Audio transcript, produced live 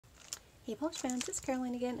Hey Polish fans, it's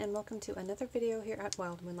Caroline again, and welcome to another video here at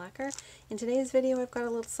Wild Moon Lacquer. In today's video I've got a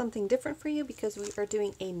little something different for you because we are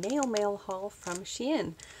doing a nail mail haul from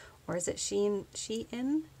Shein. Or is it Shein?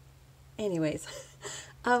 Shein? Anyways,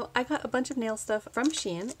 I got a bunch of nail stuff from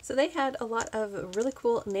Shein. So they had a lot of really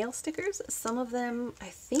cool nail stickers. Some of them I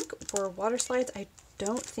think were water slides. I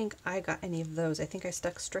don't think I got any of those. I think I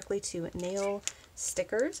stuck strictly to nail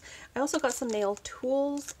stickers. I also got some nail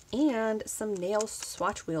tools and some nail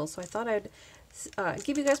swatch wheels. So I thought I'd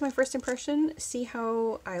give you guys my first impression, see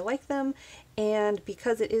how I like them, and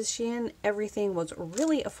because it is Shein, everything was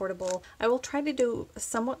really affordable. I will try to do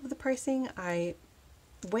somewhat of the pricing. I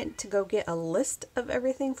went to go get a list of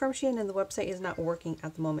everything from Shein and the website is not working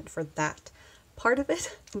at the moment for that part of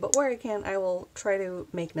it, but where I can I will try to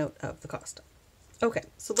make note of the cost. Okay,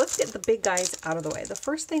 so let's get the big guys out of the way. The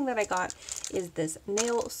first thing that I got is this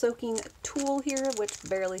nail soaking tool here, which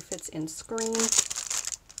barely fits in screen.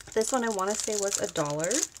 This one I want to say was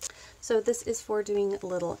 $1. So this is for doing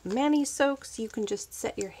little mani soaks. You can just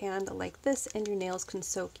set your hand like this and your nails can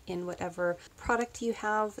soak in whatever product you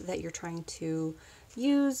have that you're trying to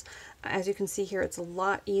use. As you can see here, it's a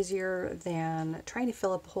lot easier than trying to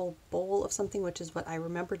fill up a whole bowl of something, which is what I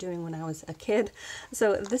remember doing when I was a kid.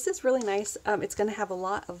 So this is really nice. It's going to have a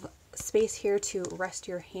lot of space here to rest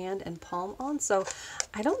your hand and palm on. So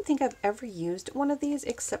I don't think I've ever used one of these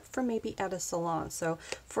except for maybe at a salon. So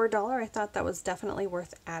for $1, I thought that was definitely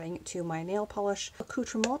worth adding to my nail polish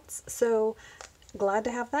accoutrements. So glad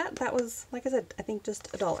to have that. That was, like I said, I think just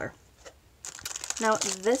 $1. Now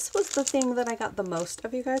this was the thing that I got the most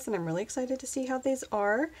of, you guys, and I'm really excited to see how these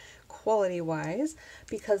are quality wise,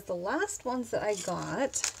 because the last ones that I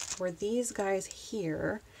got were these guys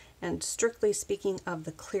here, and strictly speaking of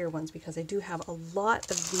the clear ones, because I do have a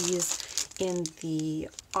lot of these in the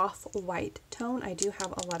off-white tone. I do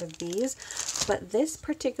have a lot of these, but this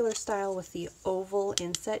particular style with the oval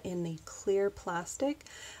inset in the clear plastic,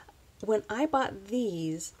 when I bought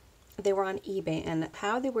these, they were on eBay, and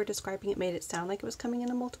how they were describing it made it sound like it was coming in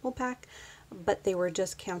a multiple pack, but they were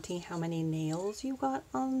just counting how many nails you got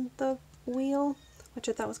on the wheel, which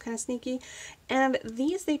I thought was kind of sneaky. And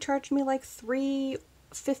these, they charged me like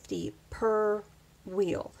 $3.50 per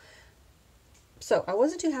wheel. So I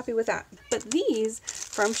wasn't too happy with that. But these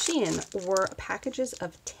from Shein were packages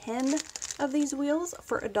of 10 of these wheels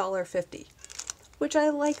for $1.50, which I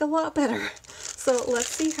like a lot better. So let's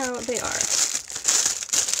see how they are.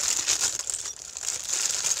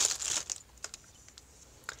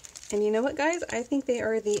 And you know what, guys? I think they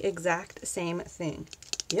are the exact same thing.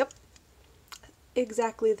 Yep.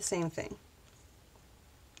 Exactly the same thing.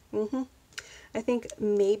 I think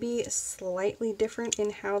maybe slightly different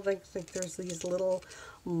in how like there's these little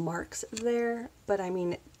marks there, but I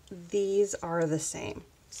mean, these are the same.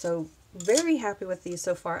 So very happy with these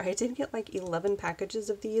so far. I did get like 11 packages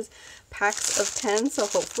of these, packs of 10, so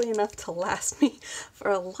hopefully enough to last me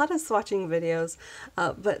for a lot of swatching videos,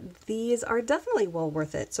 but these are definitely well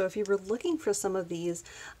worth it. So if you were looking for some of these,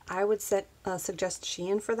 I would suggest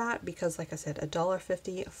Shein for that, because like I said,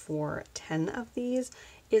 $1.50 for 10 of these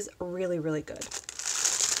is really, really good.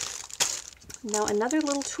 Now another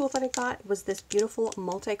little tool that I got was this beautiful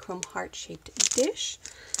multi-chrome heart-shaped dish.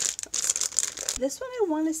 This one I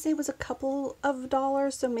want to say was a couple of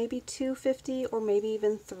dollars, so maybe $2.50 or maybe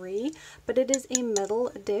even $3, but it is a metal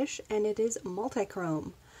dish and it is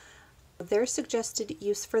multi-chrome. Their suggested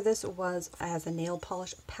use for this was as a nail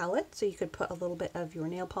polish palette, so you could put a little bit of your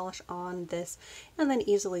nail polish on this and then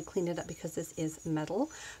easily clean it up because this is metal.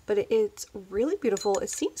 But it's really beautiful. It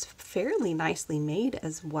seems fairly nicely made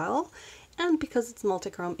as well. And because it's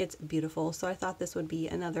multi-chrome, it's beautiful. So I thought this would be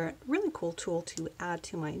another really cool tool to add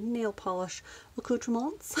to my nail polish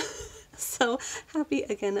accoutrements. So happy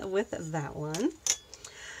again with that one.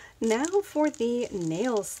 Now for the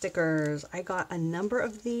nail stickers. I got a number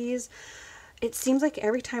of these. It seems like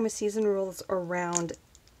every time a season rolls around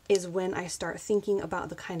is when I start thinking about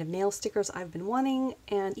the kind of nail stickers I've been wanting.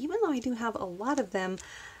 And even though I do have a lot of them,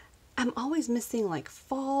 I'm always missing like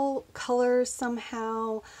fall colors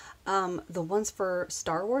somehow. The ones for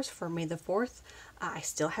Star Wars for May the 4th, I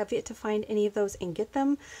still have yet to find any of those and get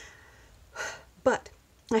them. But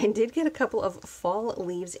I did get a couple of fall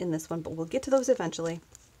leaves in this one, but we'll get to those eventually.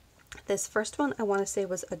 This first one I want to say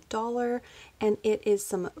was $1, and it is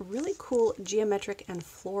some really cool geometric and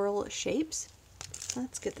floral shapes.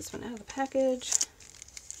 Let's get this one out of the package.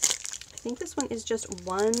 I think this one is just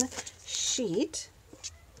one sheet,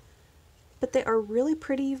 but they are really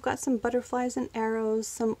pretty. You've got some butterflies and arrows,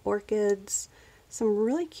 some orchids, some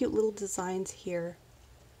really cute little designs here.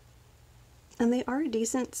 And they are a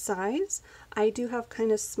decent size. I do have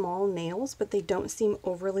kind of small nails, but they don't seem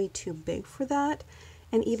overly too big for that.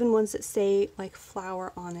 And even ones that say like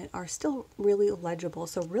flower on it are still really legible.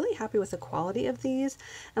 So really happy with the quality of these.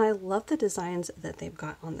 And I love the designs that they've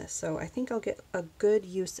got on this. So I think I'll get a good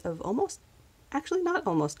use of almost, actually not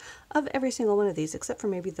almost, of every single one of these, except for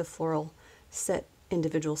maybe the floral set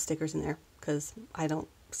individual stickers in there, because I don't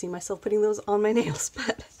see myself putting those on my nails,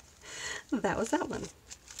 but that was that one.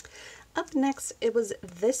 Up next, it was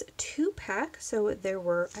this 2-pack. So there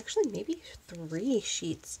were actually maybe 3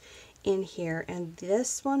 sheets in here, and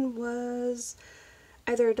this one was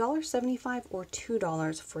either $1.75 or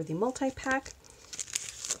 $2 for the multi-pack.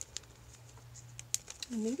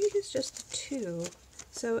 Maybe it is just the 2.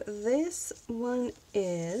 So this one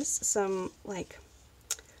is some like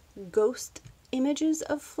ghost images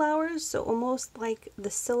of flowers, so almost like the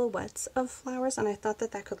silhouettes of flowers, and I thought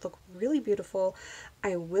that that could look really beautiful.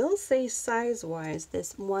 I will say size-wise,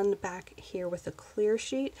 this one back here with the clear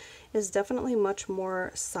sheet is definitely much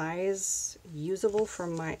more size usable for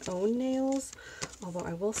my own nails, although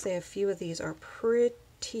I will say a few of these are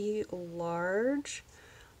pretty large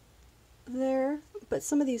there, but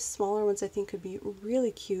some of these smaller ones I think could be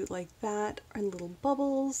really cute, like that, and little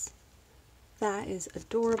bubbles. That is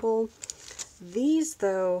adorable. These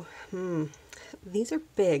though, these are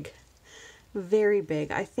big, very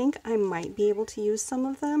big. I think I might be able to use some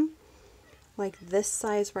of them. Like this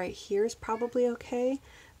size right here is probably okay,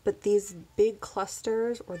 but these big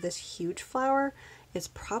clusters or this huge flower is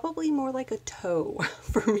probably more like a toe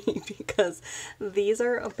for me, because these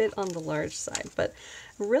are a bit on the large side, but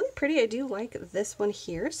really pretty. I do like this one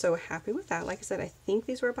here, so happy with that. Like I said, I think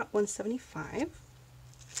these were about $1.75.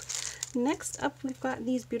 Next up, we've got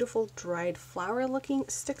these beautiful dried flower looking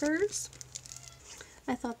stickers.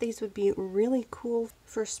 I thought these would be really cool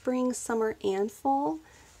for spring, summer, and fall.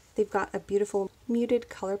 They've got a beautiful muted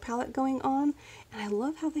color palette going on, and I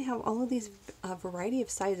love how they have all of these variety of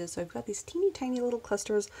sizes. So I've got these teeny tiny little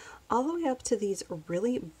clusters all the way up to these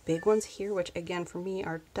really big ones here, which again for me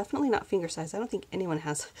are definitely not finger size. I don't think anyone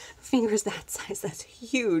has fingers that size. That's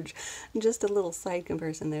huge. Just a little side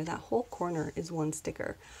comparison there. That whole corner is one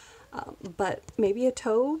sticker. But maybe a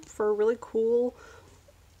toe for a really cool,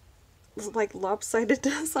 like lopsided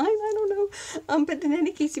design, I don't know. But in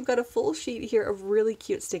any case, you've got a full sheet here of really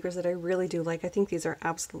cute stickers that I really do like. I think these are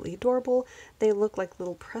absolutely adorable. They look like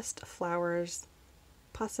little pressed flowers,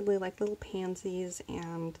 possibly like little pansies,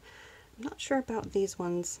 and I'm not sure about these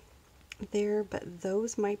ones there, but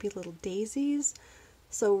those might be little daisies.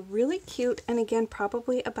 So really cute, and again,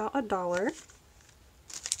 probably about $1.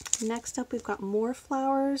 Next up, we've got more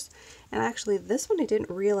flowers, and actually this one I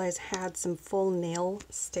didn't realize had some full nail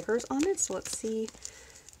stickers on it, so let's see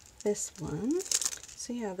this one.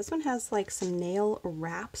 So yeah, this one has like some nail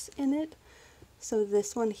wraps in it. So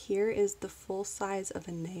this one here is the full size of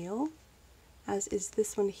a nail, as is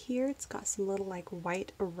this one here. It's got some little like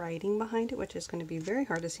white writing behind it, which is going to be very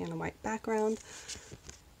hard to see on a white background.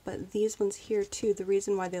 But these ones here too, the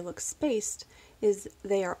reason why they look spaced is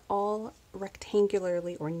they are all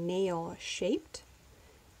rectangularly or nail shaped,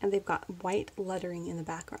 and they've got white lettering in the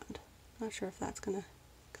background. Not sure if that's gonna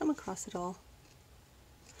come across at all.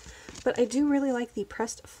 But I do really like the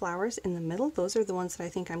pressed flowers in the middle. Those are the ones that I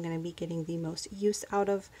think I'm going to be getting the most use out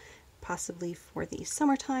of, possibly for the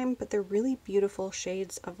summertime, but they're really beautiful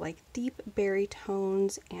shades of like deep berry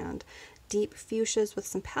tones and deep fuchsias with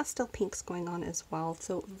some pastel pinks going on as well.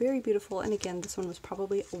 So very beautiful, and again, this one was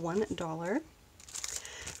probably $1.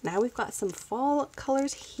 Now we've got some fall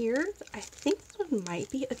colors here. I think this one might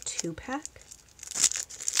be a 2-pack.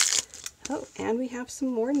 Oh, and we have some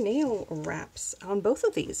more nail wraps on both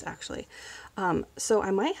of these actually. So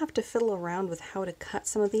I might have to fiddle around with how to cut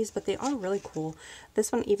some of these, but they are really cool.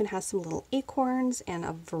 This one even has some little acorns and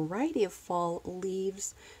a variety of fall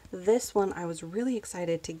leaves. This one I was really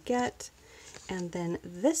excited to get. And then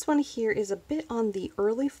this one here is a bit on the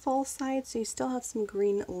early fall side, so you still have some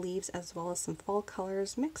green leaves as well as some fall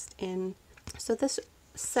colors mixed in. So this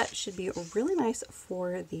set should be really nice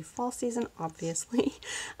for the fall season, obviously.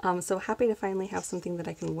 So happy to finally have something that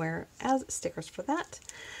I can wear as stickers for that.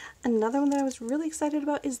 Another one that I was really excited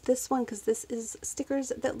about is this one, because this is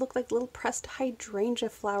stickers that look like little pressed hydrangea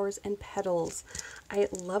flowers and petals. I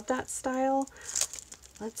love that style.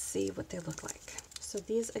 Let's see what they look like. So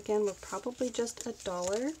these again were probably just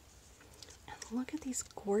 $1. And look at these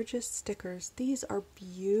gorgeous stickers. These are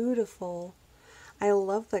beautiful. I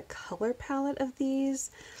love the color palette of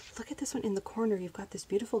these. Look at this one in the corner. You've got this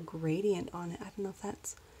beautiful gradient on it. I don't know if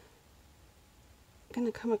that's going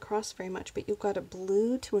to come across very much, but you've got a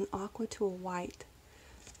blue to an aqua to a white.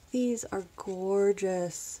 These are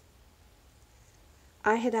gorgeous.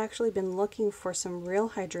 I had actually been looking for some real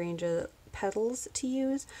hydrangea petals to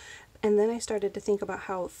use, and then I started to think about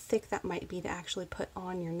how thick that might be to actually put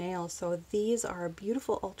on your nails. So these are a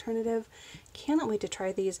beautiful alternative. Cannot wait to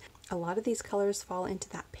try these. A lot of these colors fall into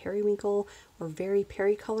that periwinkle or very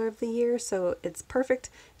peri color of the year, so it's perfect.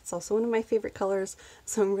 It's also one of my favorite colors,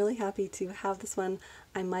 so I'm really happy to have this one.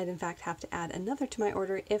 I might in fact have to add another to my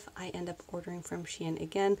order if I end up ordering from Shein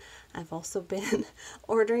again. I've also been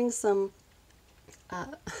ordering some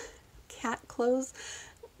cat clothes,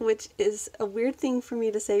 which is a weird thing for me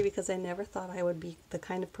to say because I never thought I would be the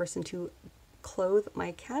kind of person to clothe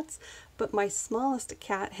my cats, but my smallest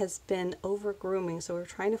cat has been over grooming, so we're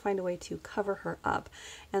trying to find a way to cover her up,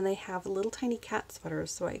 and they have little tiny cat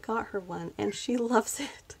sweaters, so I got her one and she loves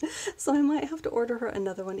it. So I might have to order her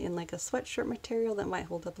another one in like a sweatshirt material that might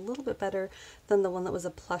hold up a little bit better than the one that was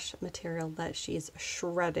a plush material that she's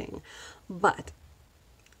shredding. But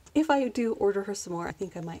if I do order her some more, I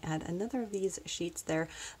think I might add another of these sheets there.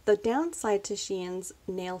 The downside to Shein's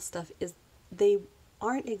nail stuff is they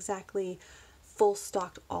aren't exactly full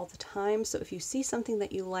stocked all the time, so if you see something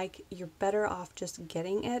that you like, you're better off just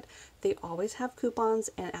getting it. They always have coupons,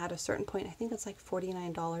 and at a certain point, I think it's like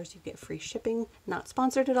 $49, you get free shipping. Not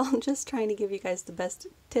sponsored at all, just trying to give you guys the best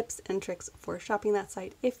tips and tricks for shopping that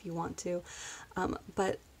site if you want to.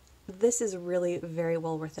 But this is really very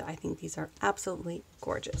well worth it. I think these are absolutely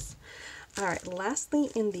gorgeous. Alright, lastly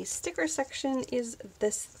in the sticker section is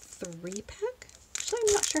this 3-pack. Actually,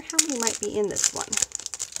 I'm not sure how many might be in this one.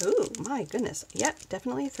 Oh my goodness. Yep,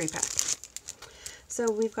 definitely a 3-pack.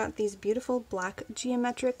 So we've got these beautiful black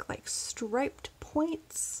geometric like striped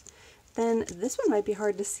points. Then this one might be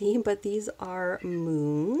hard to see, but these are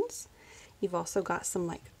moons. You've also got some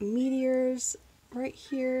like meteors right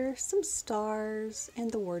here, some stars,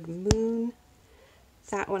 and the word moon.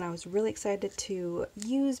 That one I was really excited to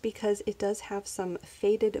use because it does have some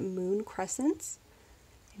faded moon crescents.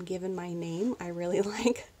 And given my name, I really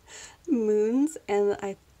like moons, and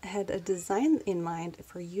I had a design in mind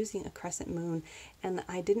for using a crescent moon, and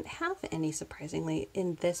I didn't have any, surprisingly,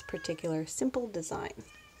 in this particular simple design.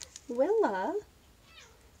 Willa,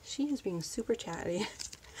 she is being super chatty.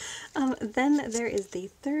 Then there is the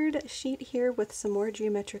third sheet here with some more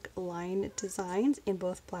geometric line designs in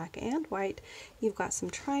both black and white. You've got some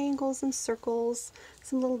triangles and circles,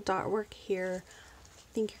 some little dot work here.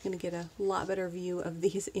 I think you're going to get a lot better view of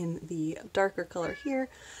these in the darker color here.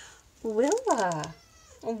 Willa!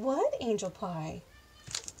 What, Angel Pie?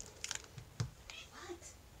 What?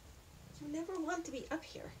 You never want to be up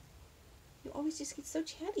here. You always just get so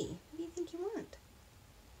chatty. What do you think you want?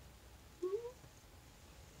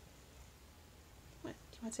 What?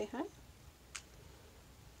 Do you want to say hi?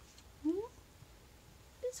 What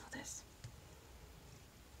is all this?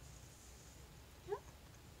 Yeah?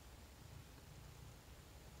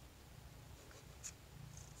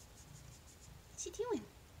 What's he doing?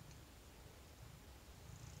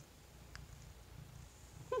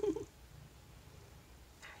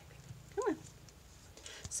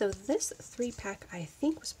 So this 3-pack I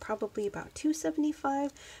think was probably about $2.75.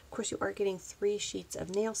 Of course, you are getting 3 sheets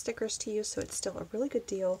of nail stickers to use, so it's still a really good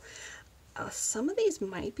deal. Some of these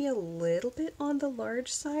might be a little bit on the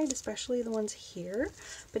large side, especially the ones here,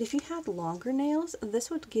 but if you had longer nails, this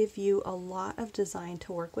would give you a lot of design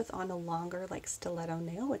to work with on a longer like stiletto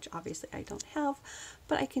nail, which obviously I don't have,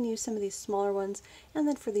 but I can use some of these smaller ones, and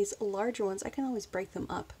then for these larger ones I can always break them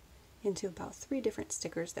up into about 3 different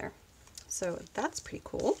stickers there. So that's pretty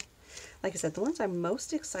cool. Like I said, the ones I'm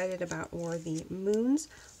most excited about were the moons,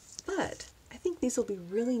 but I think these will be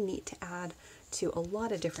really neat to add to a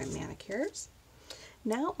lot of different manicures.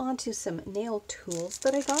 Now on to some nail tools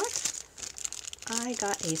that I got. I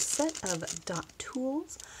got a set of dot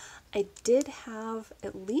tools. I did have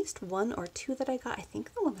at least 1 or 2 that I got. I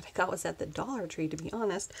think the one that I got was at the Dollar Tree, to be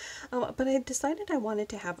honest. But I decided I wanted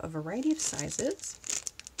to have a variety of sizes.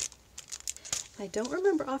 I don't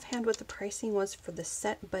remember offhand what the pricing was for the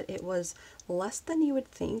set, but it was less than you would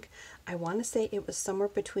think. I want to say it was somewhere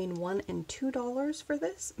between $1 and $2 for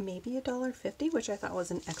this, maybe $1.50, which I thought was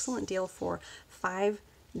an excellent deal for 5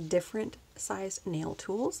 different size nail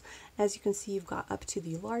tools. As you can see, you've got up to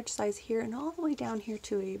the large size here and all the way down here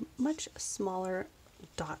to a much smaller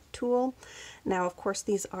dot tool. Now, of course,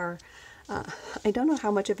 these are I don't know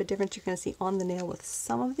how much of a difference you're going to see on the nail with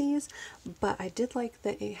some of these, but I did like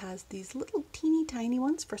that it has these little teeny tiny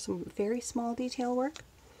ones for some very small detail work.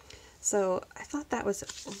 So I thought that was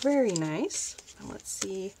very nice. Now let's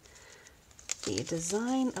see the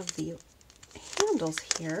design of the handles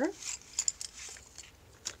here.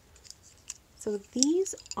 So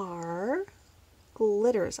these are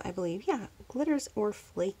glitters, I believe. Yeah, glitters or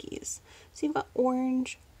flakies. So you've got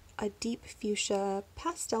orange, a deep fuchsia,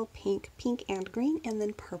 pastel pink, pink and green, and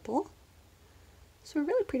then purple. So a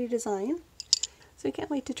really pretty design. So I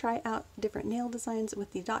can't wait to try out different nail designs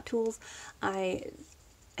with the dot tools. I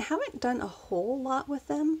haven't done a whole lot with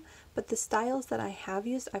them, but the styles that I have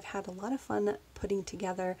used, I've had a lot of fun putting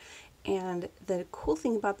together. And the cool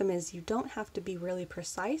thing about them is you don't have to be really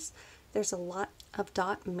precise. There's a lot of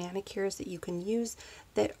dot manicures that you can use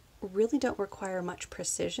that really don't require much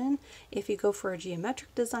precision. If you go for a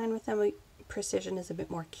geometric design with them, precision is a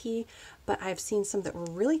bit more key, but I've seen some that were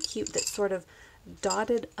really cute that sort of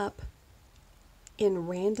dotted up in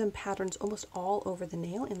random patterns almost all over the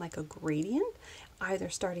nail in like a gradient, either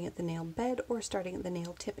starting at the nail bed or starting at the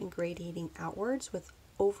nail tip and gradiating outwards with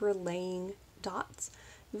overlaying dots.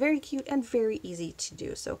 Very cute and very easy to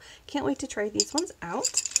do. So can't wait to try these ones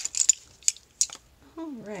out.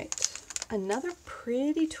 All right, another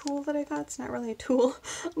pretty tool that I got. It's not really a tool,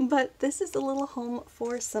 but this is a little home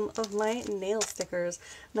for some of my nail stickers.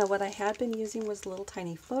 Now what I had been using was little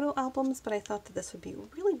tiny photo albums, but I thought that this would be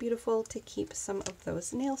really beautiful to keep some of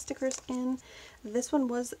those nail stickers in. This one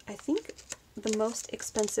was, I think, the most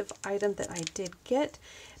expensive item that I did get,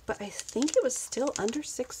 but I think it was still under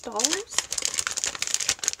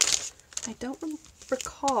 $6. I don't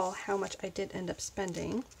recall how much I did end up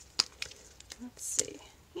spending. Let's see.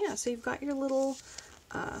 Yeah, so you've got your little,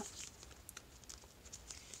 I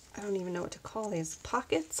don't even know what to call these,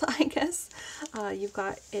 pockets, I guess. You've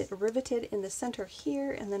got it riveted in the center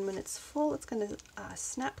here, and then when it's full, it's going to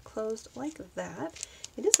snap closed like that.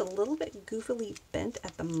 It is a little bit goofily bent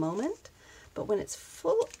at the moment, but when it's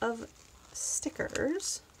full of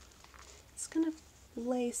stickers, it's going to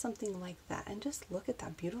lay something like that. And just look at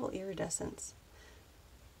that beautiful iridescence.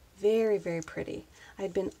 Very, very pretty.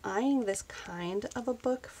 I'd been eyeing this kind of a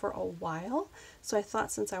book for a while, so I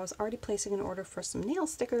thought since I was already placing an order for some nail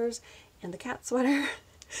stickers and the cat sweater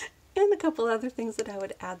and a couple other things that I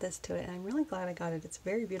would add this to it, and I'm really glad I got it. It's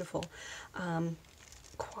very beautiful.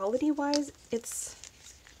 Quality-wise, it's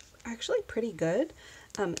actually pretty good.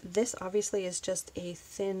 This obviously is just a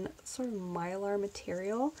thin sort of mylar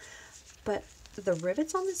material, but the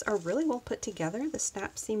rivets on this are really well put together. The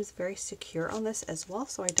snap seems very secure on this as well,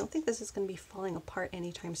 so I don't think this is going to be falling apart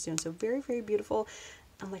anytime soon. So very, very beautiful.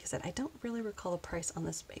 And like I said, I don't really recall the price on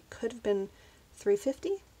this. It could have been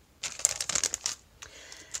 $3.50.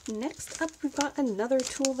 Next up, we've got another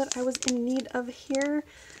tool that I was in need of here.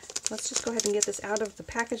 Let's just go ahead and get this out of the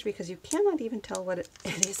package because you cannot even tell what it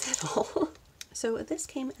is at all. So this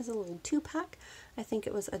came as a little 2-pack. I think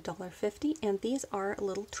it was $1.50, and these are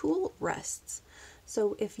little tool rests.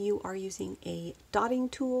 So if you are using a dotting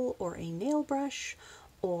tool or a nail brush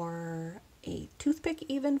or a toothpick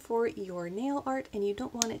even for your nail art, and you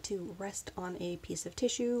don't want it to rest on a piece of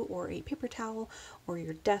tissue or a paper towel or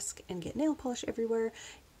your desk and get nail polish everywhere,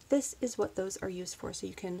 this is what those are used for. So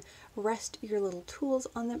you can rest your little tools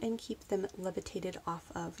on them and keep them levitated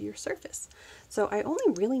off of your surface. So I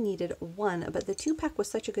only really needed one, but the 2-pack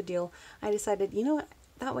was such a good deal, I decided, you know what,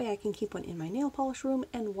 that way I can keep one in my nail polish room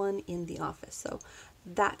and one in the office. So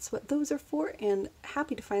that's what those are for, and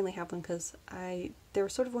happy to finally have one because they were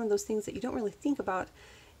sort of one of those things that you don't really think about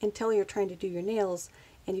until you're trying to do your nails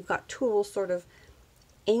and you've got tools sort of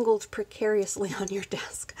angled precariously on your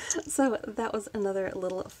desk. So that was another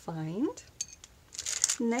little find.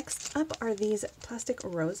 Next up are these plastic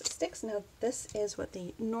rose sticks. Now this is what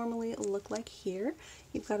they normally look like here.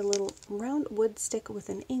 You've got a little round wood stick with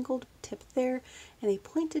an angled tip there and a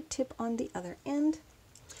pointed tip on the other end.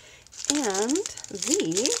 And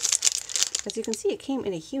these, as you can see, it came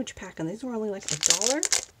in a huge pack, and these were only like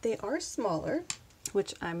 $1. They are smaller,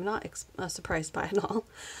 which I'm not surprised by at all.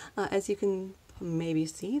 As you can maybe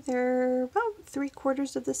see, they're about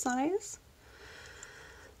 3/4 of the size.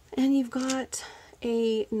 And you've got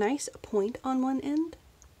a nice point on one end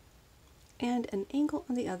and an angle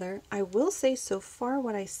on the other. I will say so far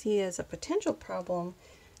what I see as a potential problem,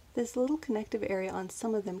 this little connective area on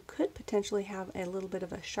some of them could potentially have a little bit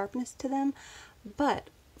of a sharpness to them, but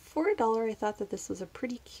for $1 I thought that this was a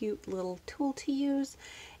pretty cute little tool to use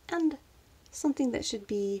and something that should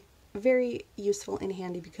be very useful and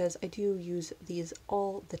handy because I do use these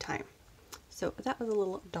all the time. So that was a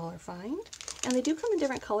little $1 find. And they do come in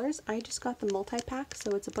different colors. I just got the multi-pack,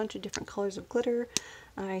 so it's a bunch of different colors of glitter.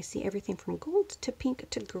 I see everything from gold to pink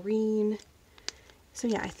to green. So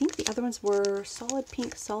yeah, I think the other ones were solid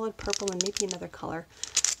pink, solid purple, and maybe another color.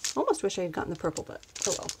 Almost wish I had gotten the purple, but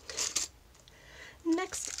oh well.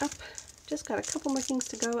 Next up, just got a couple more things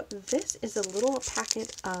to go. This is a little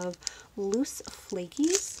packet of loose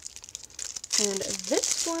flakies. And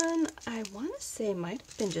this one, I want to say might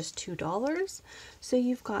have been just $2. So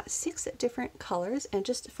you've got 6 different colors, and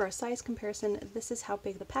just for a size comparison, this is how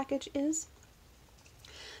big the package is.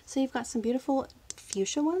 So you've got some beautiful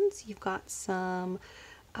fuchsia ones, you've got some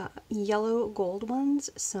yellow gold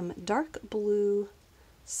ones, some dark blue,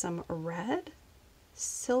 some red,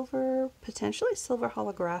 silver, potentially silver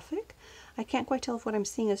holographic. I can't quite tell if what I'm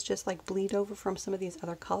seeing is just like bleed over from some of these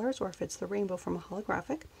other colors or if it's the rainbow from a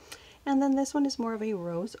holographic. And then this one is more of a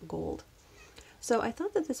rose gold. So I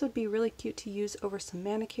thought that this would be really cute to use over some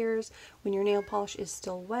manicures when your nail polish is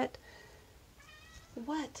still wet.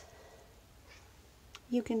 What?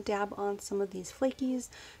 You can dab on some of these flakies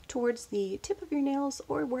towards the tip of your nails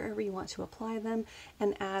or wherever you want to apply them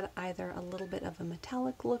and add either a little bit of a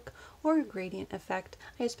metallic look or a gradient effect.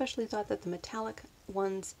 I especially thought that the metallic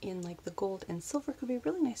ones in like the gold and silver could be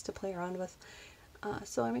really nice to play around with.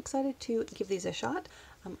 So I'm excited to give these a shot.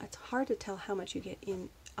 It's hard to tell how much you get in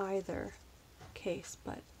either case,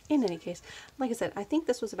 but in any case, like I said, I think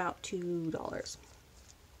this was about $2.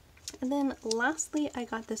 And then lastly, I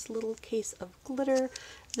got this little case of glitter.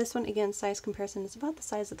 This one, again, size comparison is about the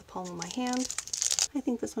size of the palm of my hand. I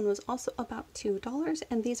think this one was also about $2,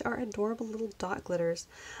 and these are adorable little dot glitters.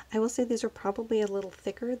 I will say these are probably a little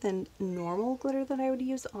thicker than normal glitter that I would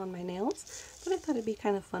use on my nails, but I thought it'd be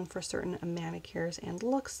kind of fun for certain manicures and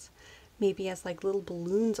looks. Maybe as like little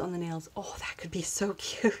balloons on the nails. Oh, that could be so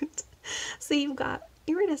cute. So you've got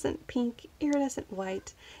iridescent pink, iridescent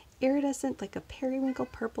white, iridescent like a periwinkle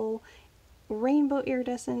purple, rainbow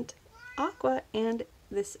iridescent, aqua, and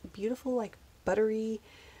this beautiful like buttery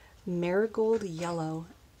marigold yellow.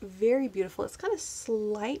 Very beautiful. It's got a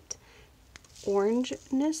slight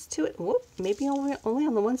orangeness to it. Whoop, maybe only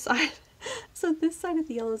on the one side. So this side of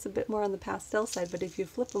the yellow is a bit more on the pastel side, but if you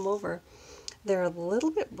flip them over, they're a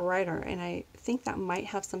little bit brighter, and I think that might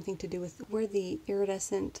have something to do with where the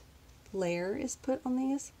iridescent layer is put on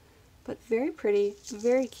these. But very pretty,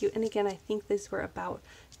 very cute, and again, I think these were about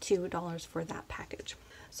 $2 for that package.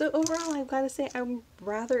 So overall, I've got to say I'm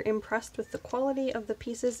rather impressed with the quality of the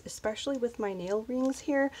pieces, especially with my nail rings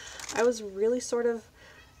here. I was really sort of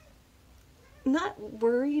not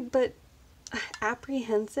worried, but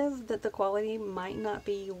apprehensive that the quality might not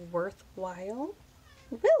be worthwhile.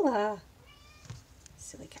 Willa!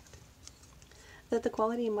 Silly cat. That the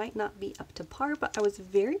quality might not be up to par, but I was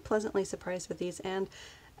very pleasantly surprised with these, and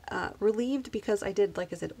relieved because I did,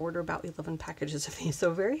 like I said, order about 11 packages of these,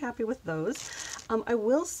 so very happy with those. I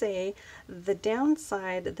will say the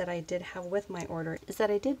downside that I did have with my order is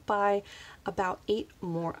that I did buy about 8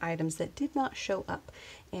 more items that did not show up,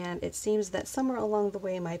 and it seems that somewhere along the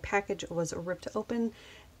way my package was ripped open.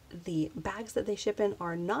 The bags that they ship in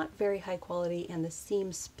are not very high quality, and the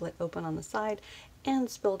seams split open on the side and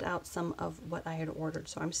spilled out some of what I had ordered.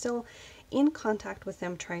 So I'm still in contact with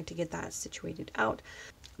them trying to get that situated out.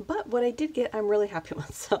 But what I did get, I'm really happy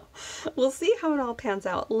with, so we'll see how it all pans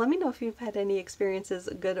out. Let me know if you've had any experiences,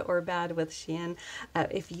 good or bad, with Shein,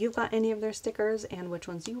 if you've got any of their stickers and which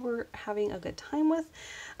ones you were having a good time with.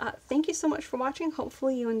 Thank you so much for watching.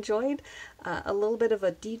 Hopefully you enjoyed a little bit of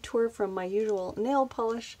a detour from my usual nail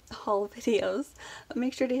polish haul videos.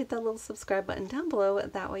 Make sure to hit that little subscribe button down below,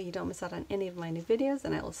 that way you don't miss out on any of my new videos,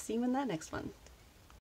 and I will see you in that next one.